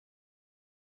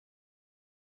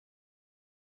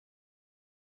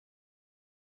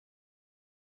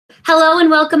Hello and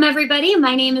welcome everybody.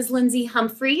 My name is Lindsay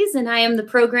Humphreys and I am the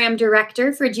Program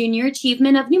Director for Junior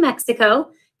Achievement of New Mexico.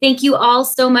 Thank you all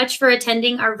so much for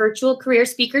attending our virtual career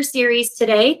speaker series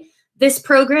today. This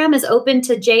program is open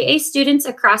to JA students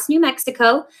across New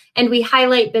Mexico, and we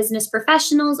highlight business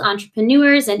professionals,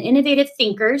 entrepreneurs, and innovative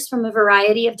thinkers from a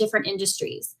variety of different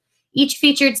industries. Each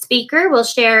featured speaker will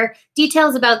share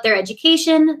details about their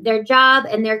education, their job,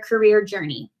 and their career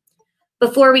journey.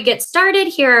 Before we get started,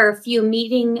 here are a few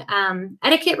meeting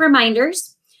etiquette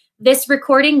reminders. This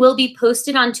recording will be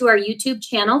posted onto our YouTube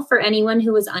channel for anyone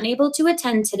who was unable to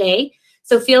attend today.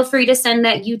 So feel free to send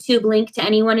that YouTube link to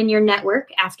anyone in your network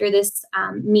after this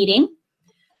meeting.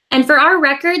 And for our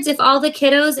records, if all the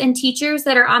kiddos and teachers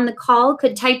that are on the call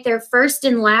could type their first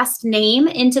and last name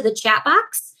into the chat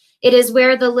box. It is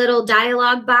where the little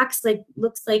dialogue box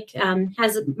looks like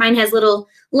mine has little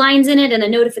lines in it and a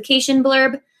notification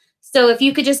blurb. So if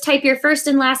you could just type your first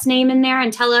and last name in there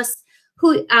and tell us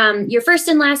who your first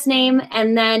and last name,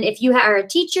 and then if you are a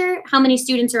teacher, how many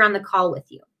students are on the call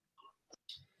with you.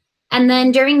 And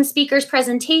then during the speaker's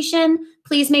presentation,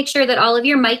 please make sure that all of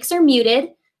your mics are muted.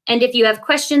 And if you have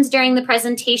questions during the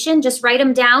presentation, just write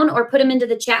them down or put them into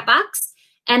the chat box,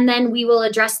 and then we will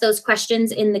address those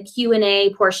questions in the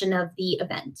Q&A portion of the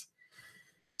event.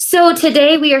 So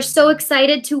today we are so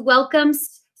excited to welcome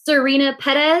Serena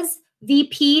Pettes,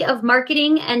 VP of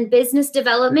Marketing and Business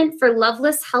Development for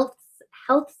Lovelace Health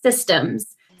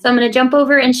Systems. So I'm going to jump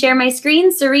over and share my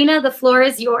screen. Serena, the floor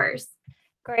is yours.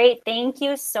 Great. Thank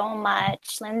you so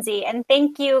much, Lindsay. And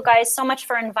thank you guys so much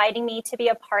for inviting me to be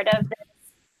a part of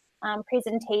this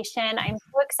presentation. I'm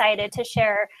so excited to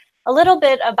share a little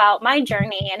bit about my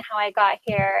journey and how I got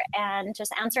here and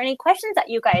just answer any questions that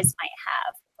you guys might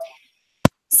have.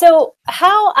 So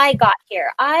how I got here,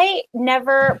 I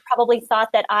never probably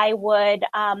thought that I would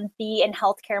be in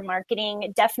healthcare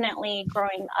marketing. Definitely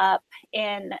growing up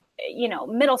in,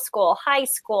 middle school, high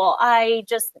school,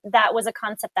 that was a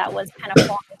concept that was kind of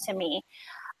foreign to me.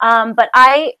 But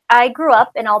I grew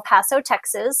up in El Paso,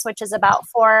 Texas, which is about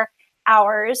 4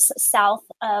 hours south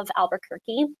of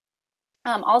Albuquerque.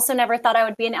 Also never thought I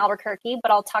would be in Albuquerque,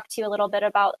 but I'll talk to you a little bit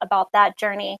about that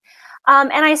journey.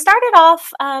 And I started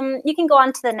off, you can go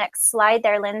on to the next slide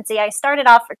there, Lindsay. I started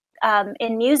off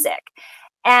in music.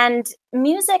 And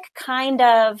music kind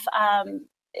of,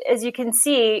 as you can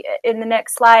see in the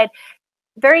next slide,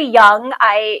 very young.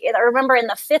 I remember in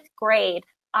the 5th grade,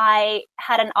 I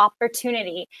had an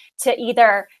opportunity to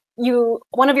either,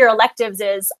 one of your electives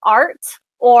is art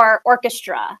or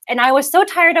orchestra. And I was so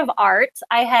tired of art.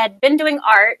 I had been doing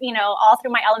art, all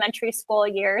through my elementary school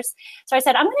years. So I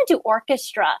said, I'm going to do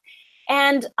orchestra.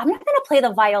 And I'm not going to play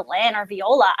the violin or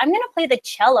viola. I'm going to play the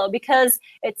cello because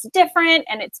it's different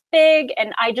and it's big.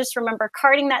 And I just remember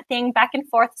carting that thing back and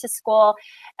forth to school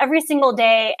every single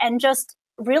day and just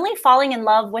really falling in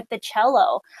love with the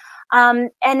cello. And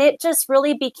it just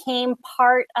really became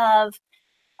part of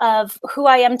who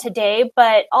I am today,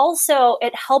 but also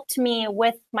it helped me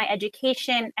with my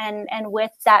education and with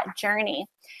that journey.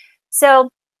 So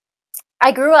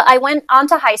I went on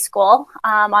to high school,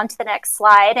 on to the next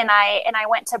slide, and I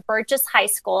went to Burgess High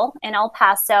School in El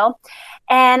Paso,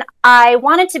 and I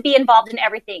wanted to be involved in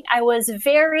everything. I was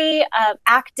very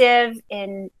active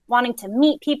in wanting to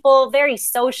meet people, very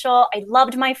social. I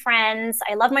loved my friends.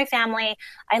 I loved my family.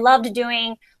 I loved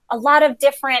doing a lot of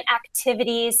different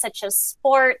activities such as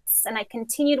sports, and I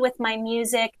continued with my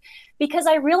music because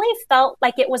I really felt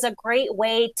like it was a great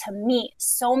way to meet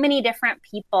so many different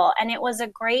people, and it was a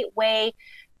great way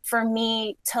for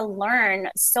me to learn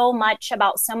so much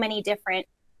about so many different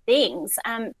things.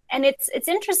 And it's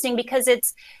interesting because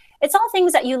it's all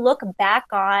things that you look back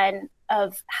on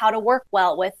of how to work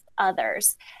well with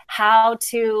others, how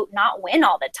to not win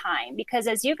all the time. Because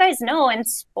as you guys know, in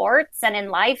sports and in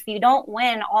life, you don't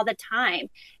win all the time.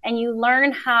 And you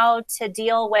learn how to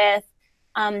deal with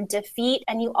defeat.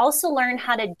 And you also learn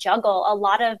how to juggle a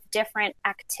lot of different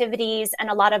activities and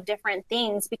a lot of different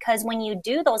things. Because when you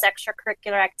do those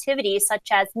extracurricular activities, such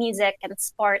as music and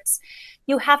sports,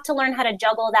 you have to learn how to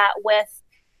juggle that with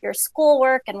your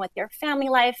schoolwork and with your family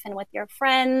life and with your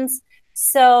friends.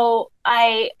 So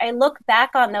I look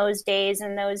back on those days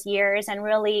and those years and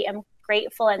really am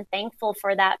grateful and thankful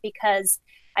for that, because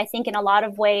I think in a lot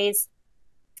of ways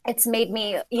it's made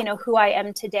me, who I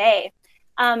am today.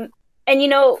 And,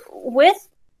 with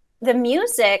the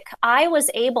music, I was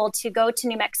able to go to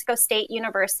New Mexico State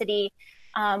University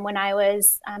when I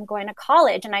was going to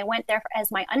college, and I went there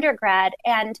as my undergrad.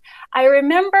 And I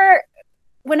remember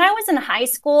when I was in high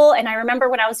school, and I remember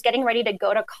when I was getting ready to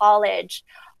go to college,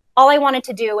 all I wanted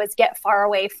to do was get far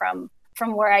away from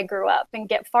from where I grew up and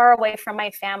get far away from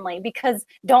my family, because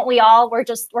don't we all?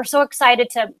 We're so excited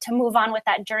to move on with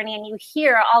that journey. And you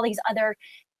hear all these other,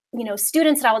 you know,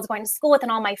 students that I was going to school with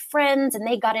and all my friends, and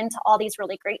they got into all these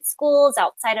really great schools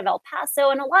outside of El Paso.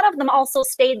 And a lot of them also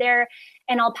stayed there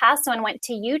in El Paso and went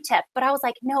to UTEP. But I was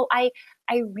like, no, I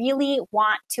really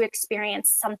want to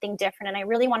experience something different, and I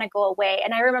really want to go away.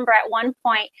 And I remember at one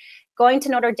point going to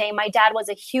Notre Dame. My dad was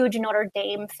a huge Notre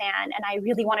Dame fan, and I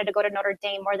really wanted to go to Notre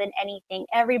Dame more than anything.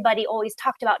 Everybody always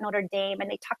talked about Notre Dame, and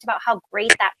they talked about how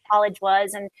great that college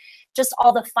was and just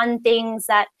all the fun things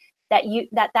that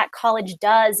college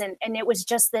does. And it was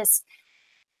just this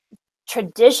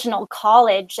traditional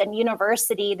college and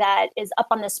university that is up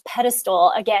on this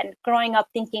pedestal. Again, growing up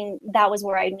thinking that was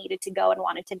where I needed to go and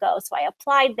wanted to go. So I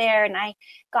applied there and I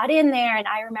got in there, and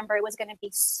I remember it was going to be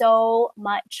so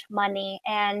much money.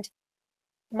 And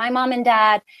my mom and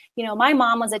dad, you know, my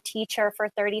mom was a teacher for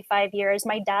 35 years.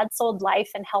 My dad sold life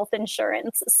and health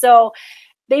insurance. So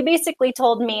they basically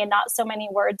told me in not so many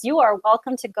words, you are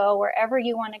welcome to go wherever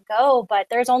you want to go, but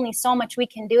there's only so much we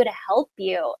can do to help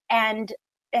you. And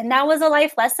that was a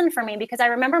life lesson for me, because I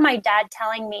remember my dad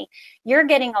telling me, you're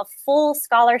getting a full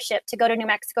scholarship to go to New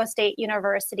Mexico State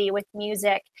University with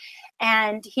music.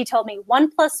 And he told me 1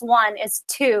 + 1 is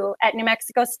 2 at New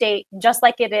Mexico State, just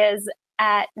like it is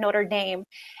at Notre Dame.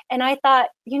 And I thought,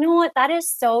 you know what, that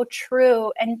is so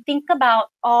true. And think about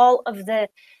all of the,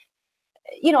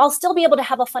 you know, I'll still be able to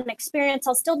have a fun experience.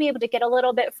 I'll still be able to get a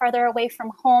little bit farther away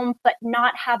from home, but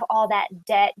not have all that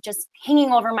debt just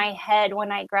hanging over my head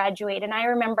when I graduate. And I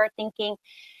remember thinking,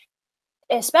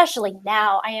 especially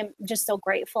now, I am just so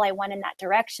grateful I went in that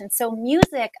direction. So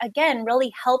music, again,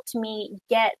 really helped me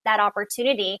get that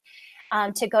opportunity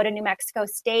to go to New Mexico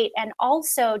State, and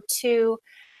also to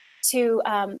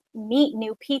meet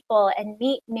new people and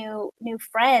meet new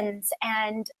friends.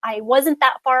 And I wasn't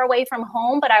that far away from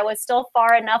home, but I was still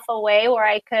far enough away where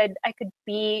I could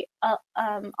be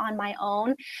on my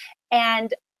own.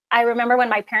 And I remember when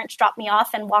my parents dropped me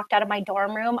off and walked out of my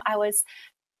dorm room, I was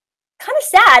kind of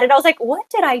sad. And I was like, what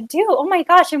did I do? Oh my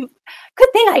gosh, good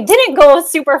thing I didn't go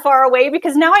super far away,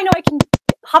 because now I know I can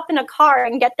hop in a car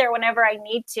and get there whenever I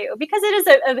need to, because it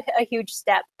is a huge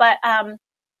step. But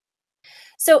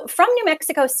so from New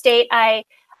Mexico State, I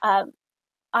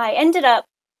ended up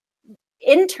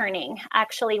interning,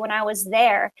 actually, when I was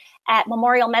there at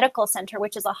Memorial Medical Center,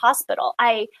 which is a hospital.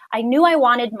 I knew I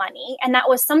wanted money, and that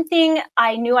was something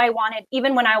I knew I wanted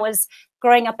even when I was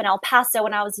growing up in El Paso.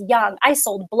 When I was young, I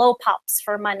sold blow pops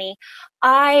for money.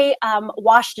 I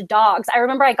washed dogs. I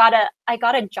remember I got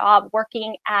a job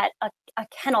working at a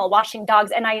kennel washing dogs,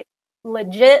 and I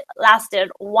legit lasted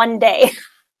 1 day.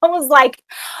 I was like,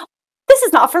 this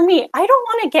is not for me. I don't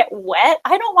want to get wet.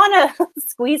 I don't want to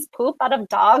squeeze poop out of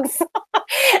dogs.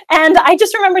 And I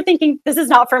just remember thinking, this is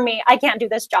not for me. I can't do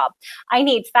this job. I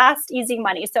need fast, easy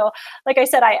money. So like I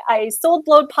said, I sold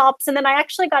blow pops, and then I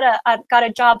actually got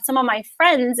a job. Some of my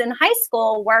friends in high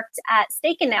school worked at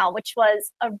Steak and Nail, which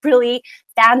was a really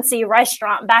fancy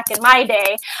restaurant back in my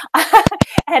day.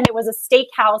 And it was a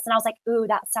steakhouse. And I was like, ooh,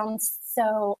 that sounds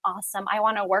so awesome. I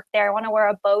want to work there. I want to wear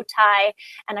a bow tie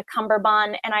and a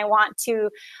cummerbund, and I want to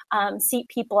seat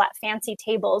people at fancy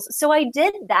tables. So I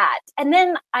did that. And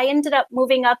then I ended up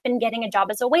moving up and getting a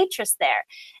job as a waitress there.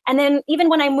 And then even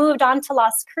when I moved on to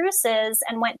Las Cruces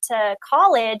and went to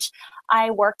college,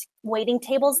 I worked waiting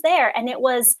tables there. And it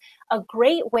was a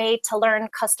great way to learn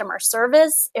customer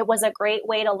service. It was a great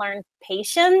way to learn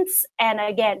patience. And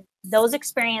again, those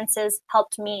experiences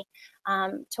helped me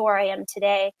to where I am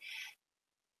today.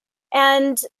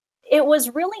 And it was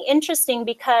really interesting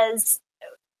because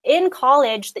in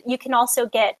college that you can also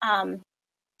get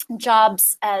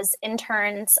jobs as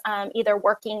interns, either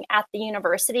working at the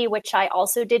university, which I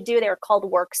also did do. They were called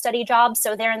work study jobs.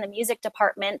 So there in the music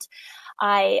department,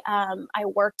 I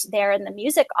worked there in the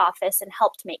music office and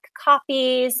helped make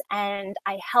copies, and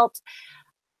I helped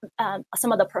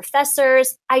some of the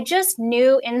professors. I just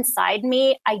knew inside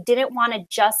me, I didn't want to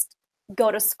just go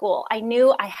to school. I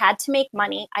knew I had to make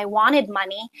money. I wanted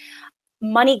money.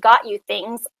 Money got you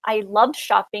things. I loved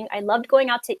shopping. I loved going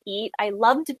out to eat. I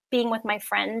loved being with my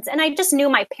friends. And I just knew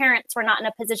my parents were not in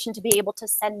a position to be able to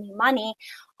send me money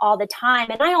all the time.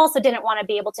 And I also didn't want to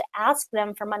be able to ask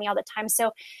them for money all the time.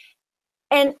 So,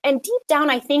 and deep down,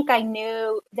 I think I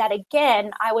knew that,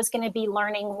 again, I was going to be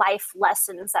learning life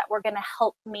lessons that were going to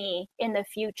help me in the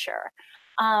future.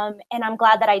 And I'm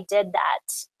glad that I did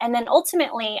that. And then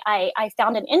ultimately, I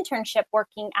found an internship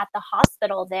working at the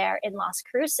hospital there in Las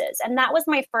Cruces. And that was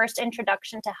my first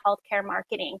introduction to healthcare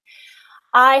marketing.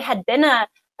 I had been a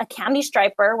a candy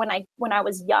striper when I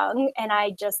was young, and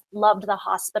I just loved the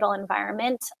hospital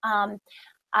environment.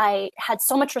 I had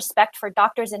so much respect for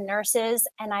doctors and nurses,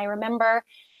 and I remember,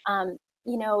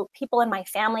 people in my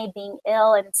family being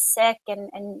ill and sick,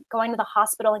 and going to the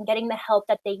hospital and getting the help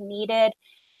that they needed.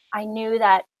 I knew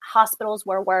that hospitals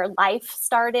were where life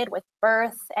started with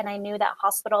birth, and I knew that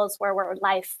hospitals were where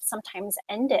life sometimes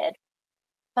ended.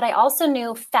 But I also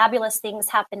knew fabulous things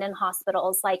happened in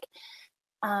hospitals, like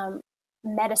um,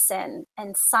 medicine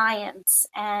and science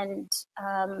and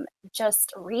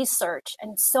just research,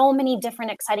 and so many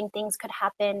different exciting things could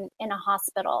happen in a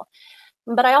hospital.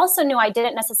 But I also knew I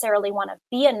didn't necessarily want to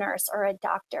be a nurse or a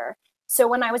doctor. So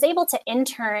when I was able to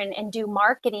intern and do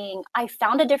marketing, I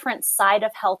found a different side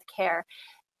of healthcare,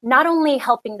 not only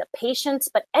helping the patients,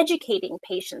 but educating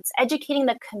patients, educating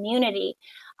the community,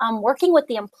 working with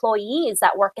the employees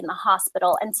that work in the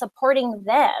hospital and supporting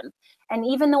them. And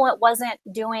even though it wasn't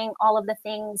doing all of the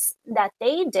things that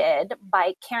they did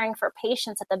by caring for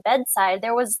patients at the bedside,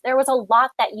 there was a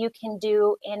lot that you can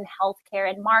do in healthcare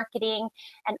and marketing,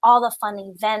 and all the fun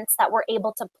events that we're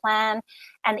able to plan,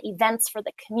 and events for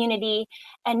the community.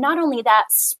 And not only that,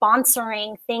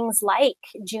 sponsoring things like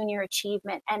Junior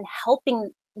Achievement and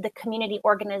helping the community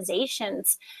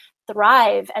organizations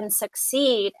thrive and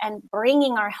succeed, and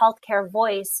bringing our healthcare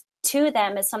voice to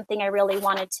them is something I really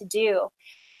wanted to do.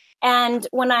 And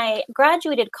when I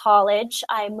graduated college,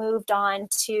 I moved on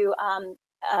to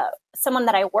someone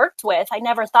that I worked with. I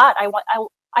never thought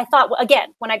I thought, again,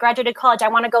 when I graduated college, I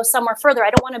want to go somewhere further. I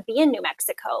don't want to be in New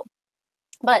Mexico.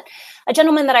 But a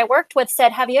gentleman that I worked with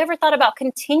said, have you ever thought about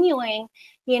continuing,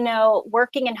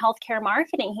 working in healthcare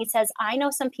marketing? He says, I know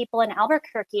some people in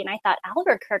Albuquerque. And I thought,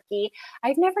 Albuquerque?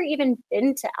 I've never even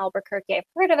been to Albuquerque. I've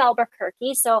heard of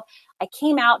Albuquerque. So I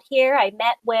came out here. I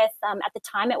met with, at the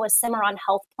time, it was Cimarron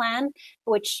Health Plan,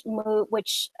 which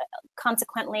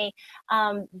consequently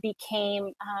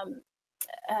became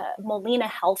Molina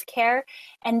Healthcare.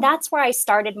 And that's where I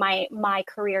started my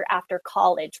career after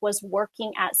college, was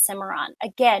working at Cimarron.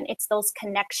 Again, it's those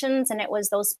connections, and it was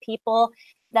those people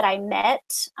that I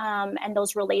met, and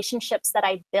those relationships that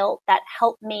I built that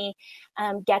helped me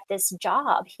get this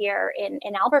job here in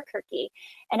Albuquerque.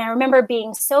 And I remember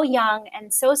being so young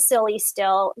and so silly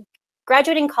still,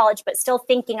 graduating college, but still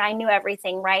thinking I knew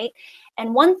everything, right?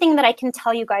 And one thing that I can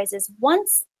tell you guys is,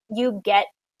 once you get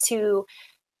to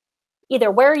either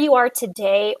where you are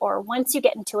today, or once you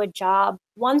get into a job,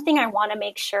 one thing I want to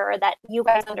make sure that you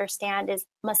guys understand is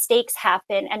mistakes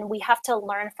happen, and we have to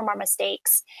learn from our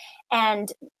mistakes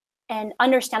and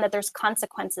understand that there's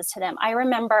consequences to them. I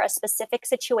remember a specific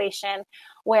situation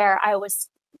where I was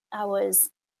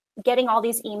getting all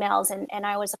these emails, and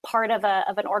I was a part of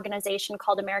an organization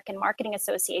called American Marketing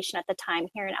Association at the time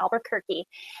here in Albuquerque,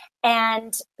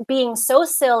 and being so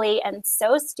silly and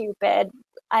so stupid,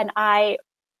 and I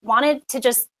wanted to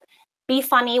just be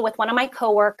funny with one of my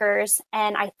coworkers,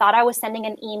 and I thought I was sending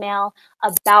an email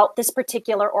about this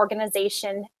particular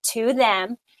organization to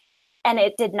them, and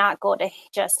it did not go to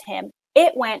just him.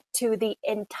 It went to the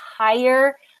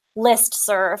entire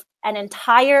listserv, an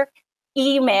entire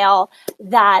email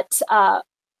that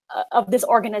of this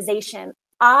organization.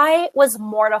 I was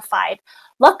mortified.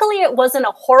 Luckily, it wasn't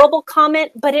a horrible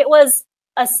comment, but it was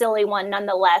a silly one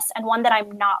nonetheless, and one that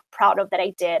I'm not proud of that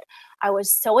I did. I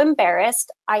was so embarrassed.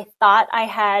 I thought I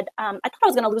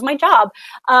was going to lose my job,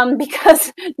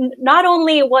 because not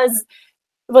only was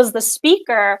the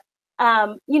speaker,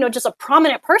 just a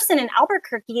prominent person in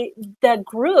Albuquerque, the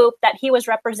group that he was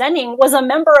representing was a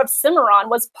member of Cimarron,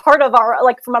 was part of our,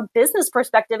 from a business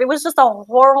perspective, it was just a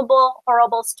horrible,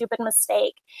 horrible, stupid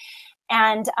mistake.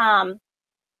 And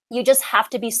you just have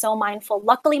to be so mindful.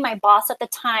 Luckily, my boss at the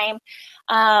time,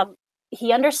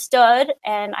 he understood,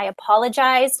 and I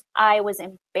apologized. I was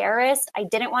embarrassed. I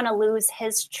didn't want to lose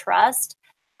his trust.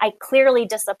 I clearly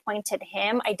disappointed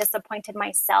him. I disappointed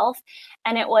myself.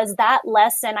 And it was that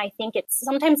lesson. I think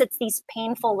sometimes it's these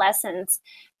painful lessons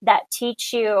that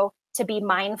teach you to be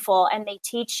mindful, and they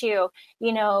teach you,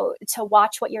 to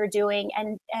watch what you're doing,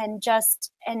 and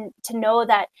to know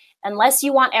that unless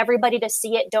you want everybody to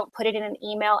see it, don't put it in an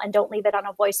email, and don't leave it on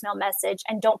a voicemail message,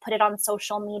 and don't put it on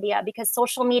social media, because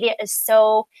social media is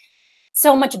so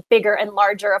much bigger and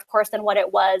larger, of course, than what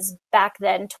it was back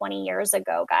then 20 years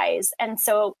ago, guys. And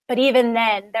so, but even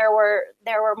then, there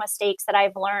were mistakes that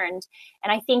I've learned.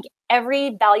 And I think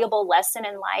every valuable lesson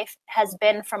in life has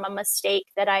been from a mistake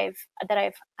that I've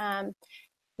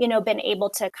been able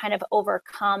to kind of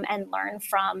overcome and learn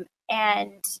from,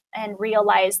 and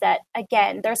realize that,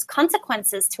 again, there's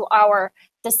consequences to our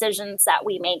decisions that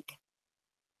we make.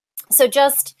 So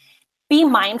just be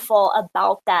mindful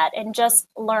about that and just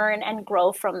learn and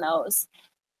grow from those.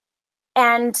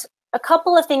 And a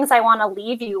couple of things I want to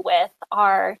leave you with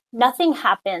are nothing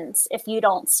happens if you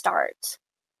don't start.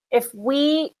 If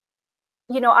we,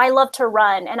 I love to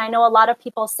run, and I know a lot of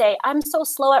people say, I'm so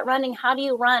slow at running. How do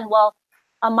you run? Well,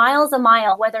 a mile's a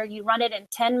mile, whether you run it in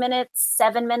 10 minutes,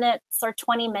 7 minutes, or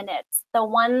 20 minutes. The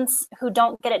ones who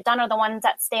don't get it done are the ones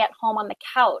that stay at home on the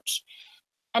couch.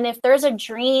 And if there's a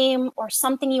dream or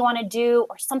something you want to do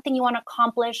or something you want to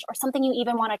accomplish or something you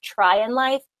even want to try in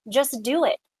life, just do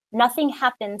it. Nothing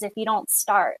happens if you don't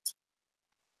start.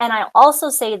 And I also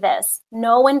say this,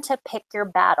 know when to pick your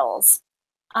battles.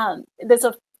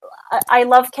 I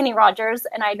love Kenny Rogers,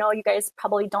 and I know you guys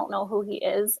probably don't know who he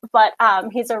is, but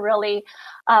he's a really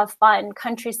fun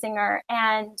country singer.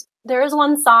 And there is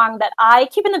one song that I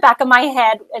keep in the back of my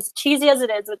head, as cheesy as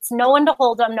it is. It's "No one to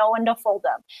hold them, no one to fold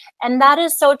them." And that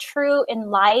is so true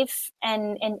in life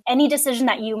and in any decision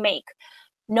that you make.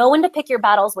 Know when to pick your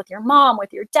battles with your mom,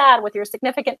 with your dad, with your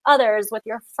significant others, with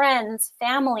your friends,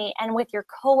 family, and with your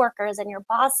coworkers and your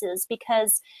bosses,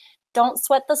 because don't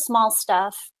sweat the small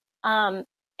stuff.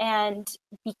 And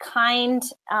be kind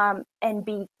and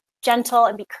be gentle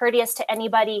and be courteous to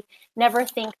anybody. Never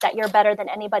think that you're better than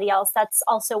anybody else. That's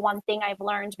also one thing I've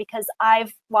learned, because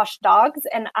I've washed dogs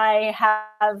and I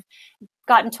have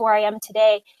gotten to where I am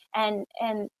today. And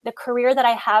the career that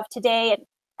I have today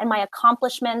and my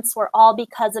accomplishments were all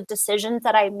because of decisions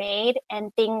that I made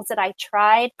and things that I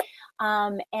tried.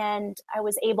 And I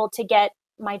was able to get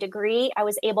my degree. I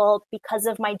was able, because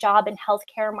of my job in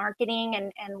healthcare marketing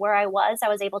and where I was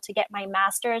able to get my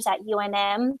master's at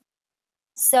UNM.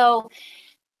 So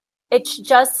it's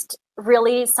just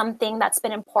really something that's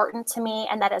been important to me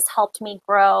and that has helped me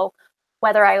grow,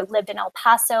 whether I lived in El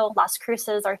Paso, Las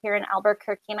Cruces, or here in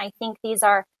Albuquerque. And I think these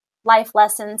are life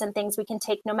lessons and things we can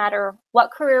take no matter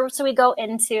what careers we go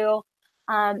into,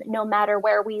 no matter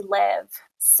where we live.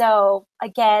 So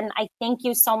again, I thank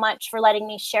you so much for letting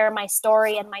me share my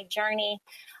story and my journey.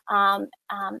 And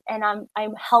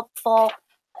I'm helpful,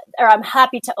 or I'm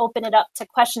happy to open it up to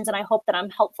questions, and I hope that I'm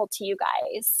helpful to you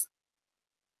guys.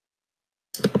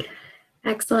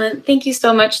 Excellent. Thank you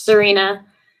so much, Serena.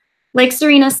 Like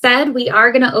Serena said, we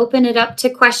are going to open it up to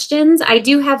questions. I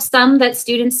do have some that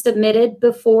students submitted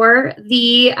before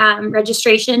the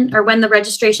registration, or when the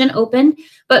registration opened.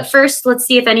 But first, let's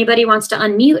see if anybody wants to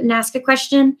unmute and ask a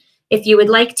question. If you would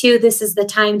like to, this is the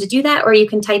time to do that, or you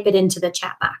can type it into the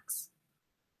chat box.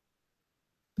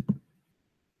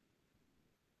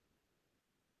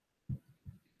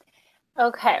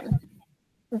 Okay.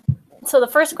 So the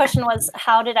first question was,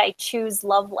 how did I choose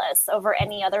Lovelace over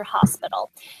any other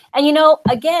hospital? And,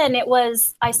 again,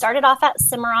 I started off at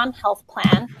Cimarron Health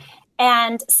Plan,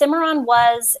 and Cimarron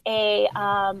was a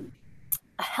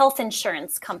health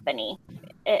insurance company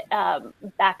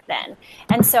back then.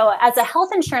 And so as a health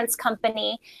insurance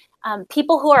company,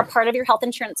 people who are part of your health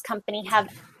insurance company have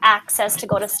access to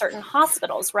go to certain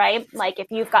hospitals, right? Like if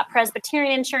you've got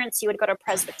Presbyterian insurance, you would go to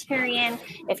Presbyterian.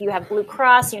 If you have Blue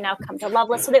Cross, you now come to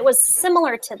Lovelace. So it was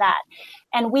similar to that.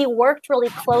 And we worked really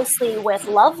closely with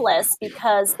Lovelace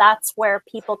because that's where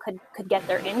people could get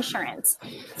their insurance.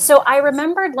 So I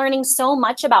remembered learning so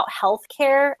much about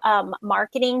healthcare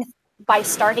marketing by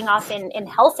starting off in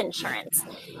health insurance.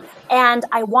 And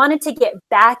I wanted to get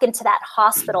back into that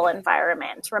hospital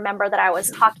environment. Remember that I was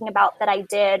talking about that I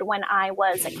did when I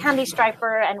was a candy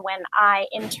striper and when I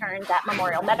interned at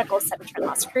Memorial Medical Center in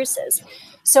Las Cruces.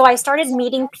 So I started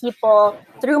meeting people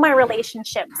through my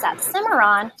relationships at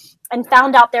Cimarron and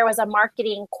found out there was a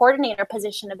marketing coordinator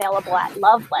position available at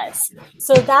Lovelace.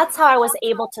 So that's how I was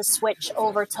able to switch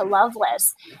over to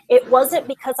Lovelace. It wasn't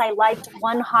because I liked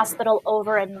one hospital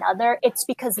over another. It's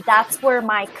because that's where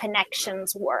my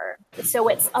connections were. So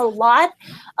it's a lot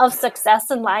of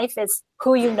success in life is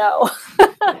who you know.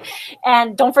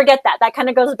 And don't forget that. That kind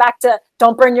of goes back to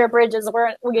don't burn your bridges.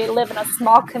 We live in a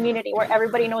small community where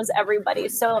everybody knows everybody.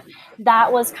 So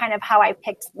that was kind of how I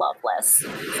picked Lovelace.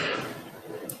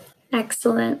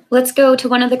 Excellent. Let's go to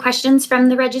one of the questions from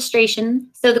the registration.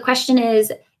 So the question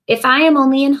is, if I am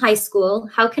only in high school,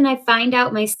 how can I find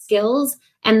out my skills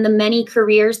and the many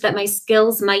careers that my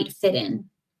skills might fit in?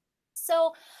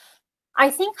 So I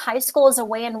think high school is a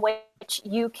way in which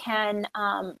you can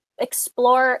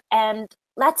explore, and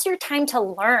that's your time to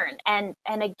learn. And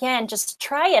again, just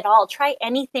try it all. Try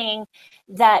anything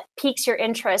that piques your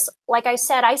interest. Like I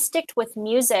said, I stuck with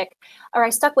music,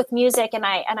 and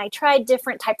I tried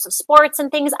different types of sports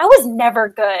and things. I was never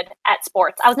good at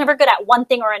sports. I was never good at one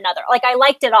thing or another. Like I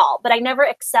liked it all, but I never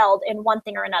excelled in one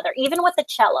thing or another. Even with the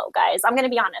cello, guys, I'm going to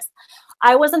be honest.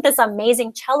 I wasn't this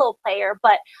amazing cello player,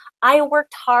 but I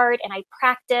worked hard and I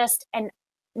practiced, and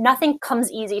nothing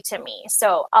comes easy to me.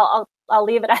 So I'll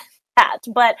leave it at that.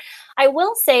 But I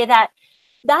will say that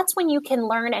that's when you can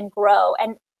learn and grow.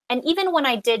 And even when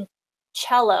I did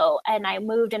cello and I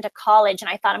moved into college and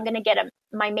I thought I'm going to get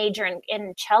my major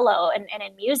in cello and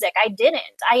in music, I didn't.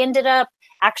 I ended up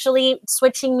actually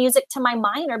switching music to my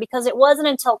minor because it wasn't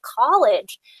until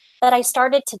college that I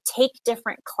started to take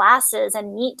different classes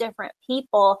and meet different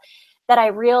people that I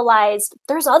realized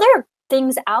there's other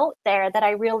things out there that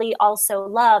I really also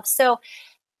love. So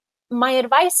my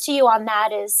advice to you on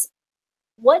that is,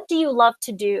 what do you love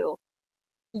to do?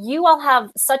 You all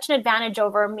have such an advantage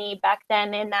over me back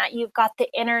then in that you've got the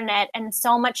internet, and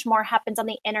so much more happens on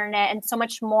the internet and so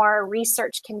much more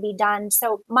research can be done.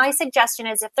 So my suggestion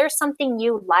is, if there's something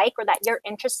you like or that you're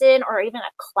interested in, or even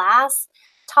a class,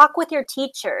 talk with your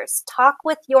teachers, talk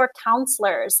with your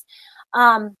counselors,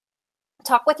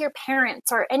 talk with your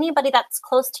parents or anybody that's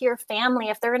close to your family.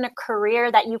 If they're in a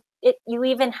career that you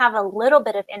even have a little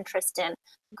bit of interest in,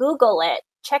 Google it,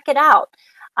 check it out.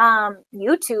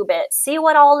 YouTube it, see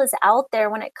what all is out there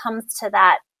when it comes to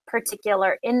that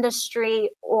particular industry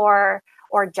or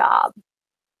job.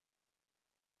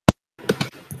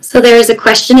 So there is a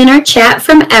question in our chat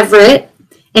from Everett,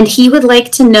 and he would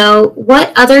like to know,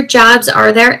 what other jobs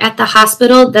are there at the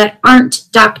hospital that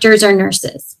aren't doctors or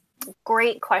nurses?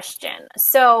 Great question.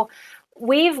 So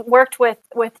we've worked with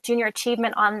Junior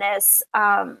Achievement on this,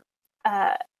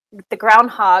 the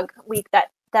Groundhog Week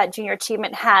that Junior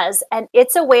Achievement has, and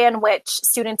it's a way in which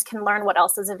students can learn what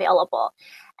else is available.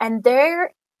 And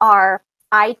there are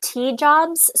IT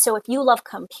jobs. So if you love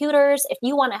computers, if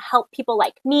you want to help people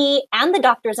like me and the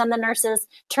doctors and the nurses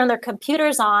turn their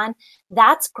computers on,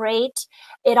 that's great.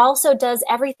 It also does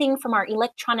everything from our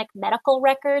electronic medical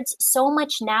records. So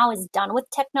much now is done with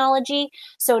technology.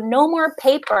 So no more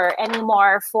paper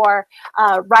anymore for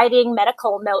writing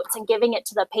medical notes and giving it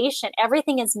to the patient.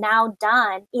 Everything is now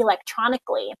done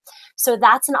electronically. So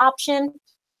that's an option.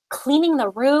 Cleaning the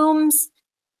rooms,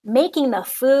 making the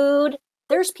food.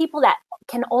 There's people that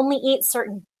can only eat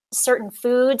certain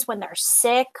foods when they're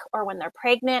sick or when they're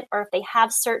pregnant, or if they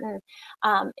have certain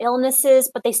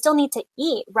illnesses, but they still need to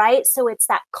eat, right? So it's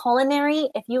that culinary.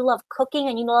 If you love cooking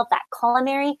and you love that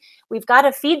culinary, we've got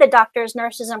to feed the doctors,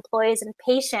 nurses, employees, and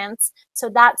patients. So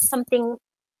that's something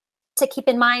to keep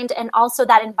in mind. And also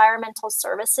that environmental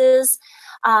services,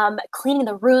 cleaning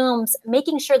the rooms,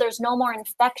 making sure there's no more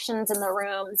infections in the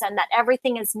rooms and that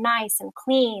everything is nice and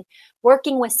clean,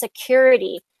 working with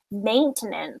security,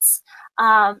 maintenance,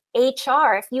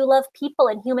 HR. If you love people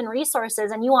and human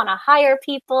resources and you want to hire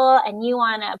people and you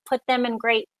want to put them in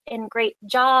great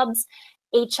jobs,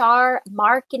 HR,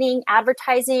 marketing,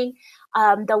 advertising,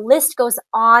 the list goes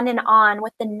on and on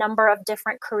with the number of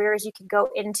different careers you could go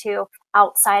into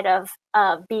outside of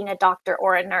being a doctor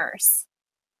or a nurse.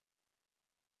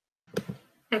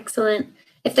 Excellent.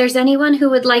 If there's anyone who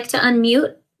would like to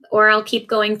unmute, or I'll keep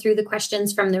going through the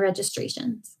questions from the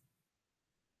registrations.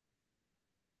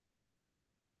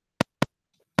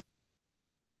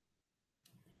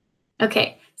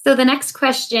 Okay, so the next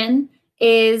question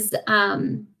is,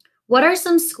 what are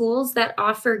some schools that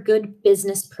offer good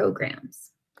business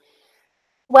programs?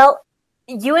 Well,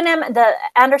 UNM, the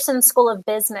Anderson School of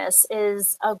Business,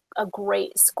 is a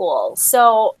great school.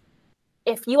 So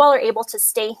if you all are able to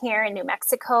stay here in New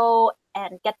Mexico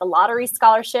and get the lottery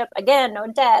scholarship, again, no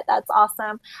debt, that's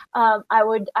awesome. I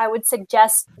would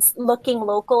suggest looking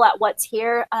local at what's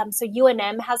here. So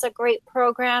UNM has a great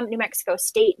program. New Mexico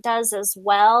State does as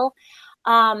well.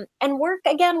 And work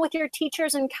again with your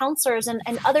teachers and counselors and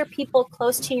other people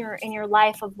close to you in your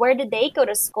life of where did they go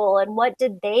to school and what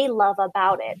did they love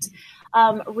about it.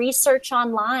 Research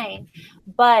online.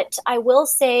 But I will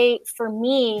say, for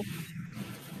me,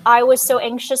 I was so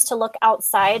anxious to look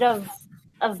outside of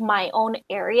my own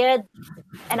area,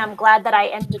 and I'm glad that I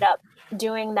ended up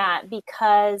doing that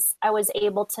because I was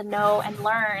able to know and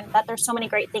learn that there's so many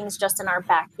great things just in our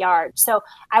backyard. So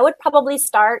I would probably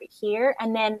start here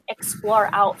and then explore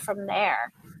out from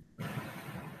there.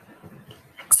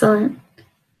 Excellent.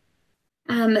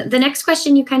 The next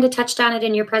question, you kind of touched on it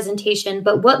in your presentation,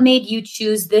 but what made you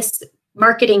choose this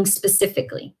marketing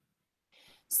specifically?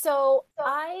 So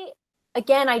I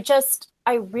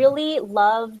really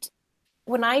loved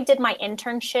when I did my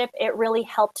internship. It really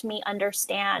helped me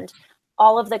understand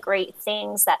all of the great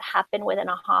things that happen within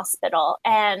a hospital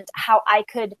and how I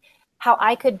could help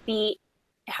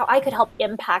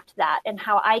impact that and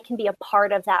how I can be a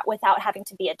part of that without having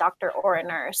to be a doctor or a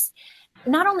nurse.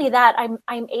 not only that,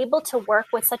 I'm able to work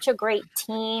with such a great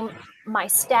team, my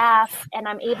staff, and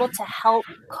I'm able to help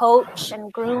coach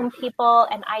and groom people.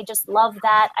 And I just love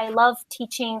that. I love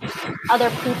teaching other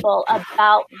people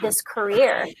about this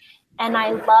career. And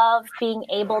I love being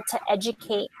able to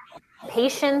educate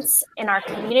patients in our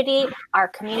community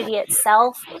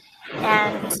itself,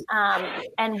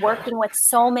 and working with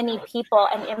so many people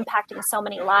and impacting so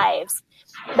many lives.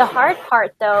 The hard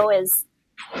part, though, is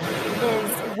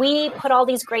we put all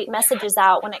these great messages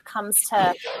out when it comes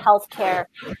to healthcare,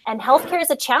 and healthcare is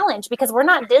a challenge because we're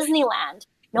not Disneyland.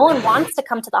 No one wants to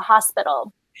come to the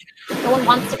hospital. No one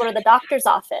wants to go to the doctor's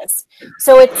office.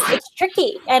 So it's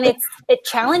tricky, and it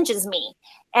challenges me,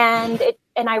 and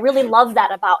I really love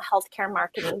that about healthcare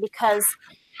marketing, because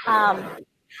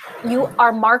you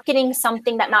are marketing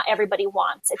something that not everybody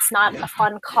wants. It's not a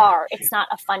fun car. It's not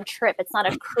a fun trip. It's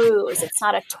not a cruise. It's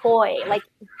not a toy. Like,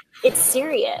 it's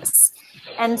serious.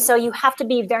 And so you have to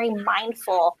be very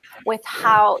mindful with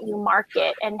how you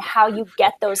market and how you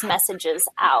get those messages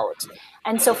out.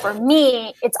 And so for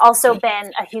me, it's also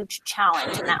been a huge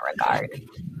challenge in that regard.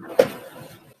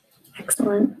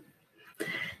 Excellent.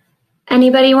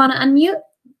 Anybody want to unmute?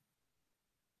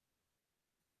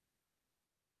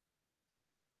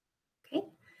 Okay.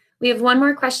 We have one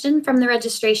more question from the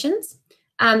registrations.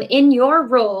 In your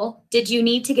role, did you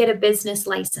need to get a business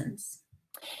license?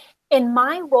 In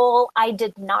my role, I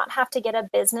did not have to get a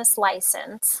business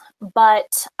license,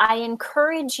 but I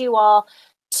encourage you all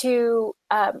to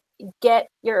get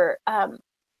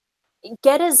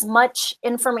as much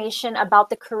information about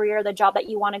the career, the job that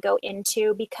you want to go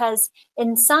into, because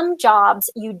in some jobs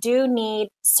you do need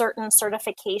certain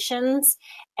certifications,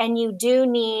 and you do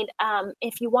need,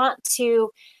 if you want to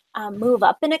move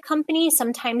up in a company,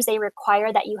 sometimes they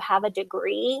require that you have a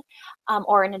degree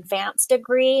or an advanced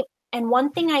degree. And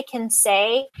one thing I can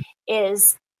say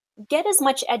is get as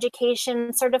much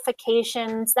education,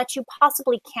 certifications that you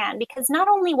possibly can, because not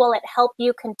only will it help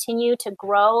you continue to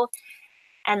grow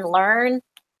and learn,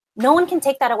 no one can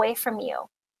take that away from you.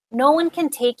 No one can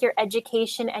take your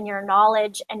education and your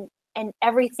knowledge and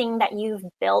everything that you've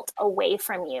built away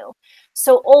from you.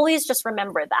 So always just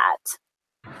remember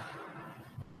that.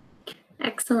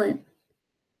 Excellent.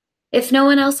 If no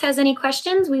one else has any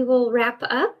questions, we will wrap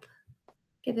up.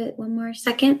 Give it one more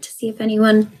second to see if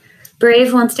anyone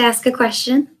brave wants to ask a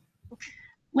question.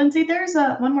 Lindsay, there's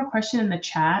one more question in the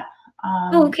chat.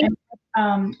 Okay.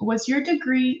 Was your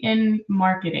degree in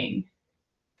marketing?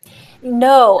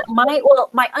 No,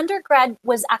 my undergrad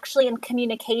was actually in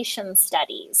communication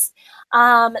studies.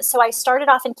 So I started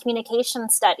off in communication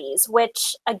studies,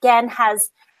 which again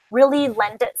has really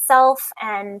lent itself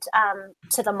and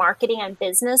to the marketing and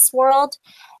business world.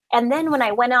 And then when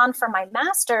I went on for my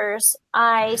master's,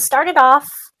 I started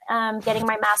off getting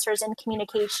my master's in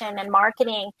communication and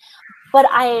marketing. But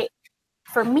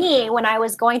for me, when I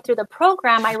was going through the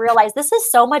program, I realized this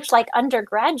is so much like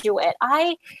undergraduate.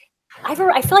 I feel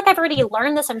like I've already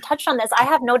learned this and touched on this. I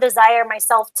have no desire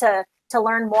myself to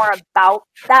learn more about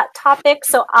that topic.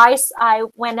 So I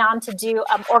went on to do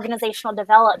organizational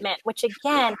development, which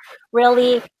again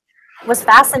really was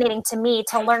fascinating to me,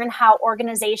 to learn how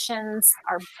organizations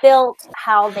are built,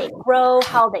 how they grow,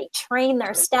 how they train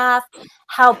their staff,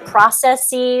 how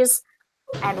processes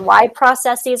and why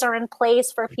processes are in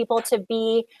place for people to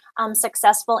be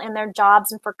successful in their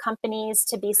jobs and for companies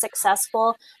to be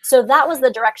successful. So that was the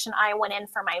direction I went in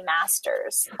for my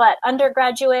master's. But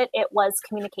undergraduate, it was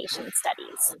communication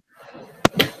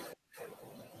studies.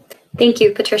 Thank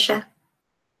you, Patricia.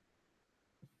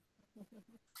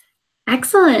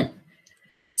 Excellent.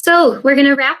 So we're going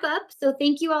to wrap up. So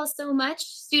thank you all so much,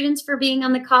 students, for being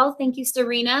on the call. Thank you,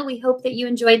 Serena. We hope that you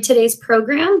enjoyed today's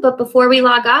program. But before we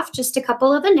log off, just a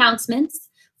couple of announcements.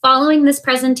 Following this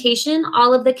presentation,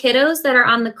 all of the kiddos that are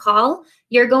on the call,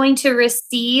 you're going to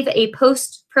receive a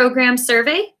post-program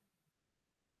survey.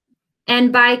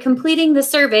 And by completing the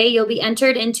survey, you'll be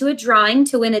entered into a drawing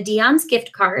to win a Dion's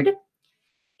gift card.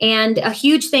 And a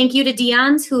huge thank you to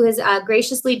Dion's, who has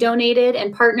graciously donated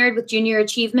and partnered with Junior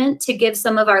Achievement to give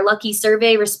some of our lucky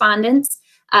survey respondents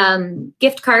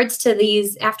gift cards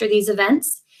to after these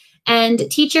events. And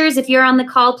teachers, if you're on the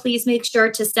call, please make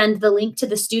sure to send the link to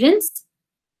the students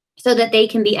so that they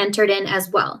can be entered in as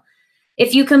well.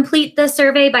 If you complete the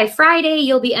survey by Friday,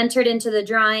 you'll be entered into the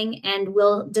drawing, and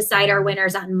we'll decide our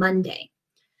winners on Monday.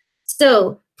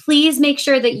 So please make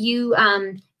sure that you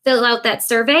fill out that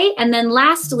survey. And then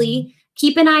lastly,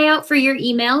 keep an eye out for your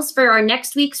emails for our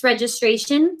next week's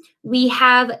registration. We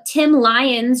have Tim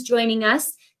Lyons joining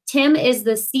us. Tim is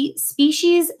the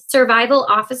Species Survival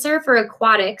Officer for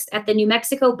Aquatics at the New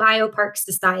Mexico Biopark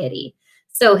Society.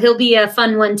 So he'll be a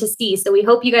fun one to see. So we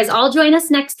hope you guys all join us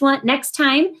next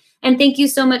time. And thank you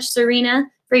so much, Serena,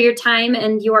 for your time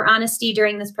and your honesty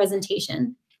during this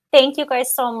presentation. Thank you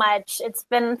guys so much. It's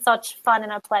been such fun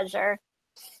and a pleasure.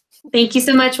 Thank you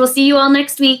so much. We'll see you all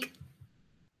next week.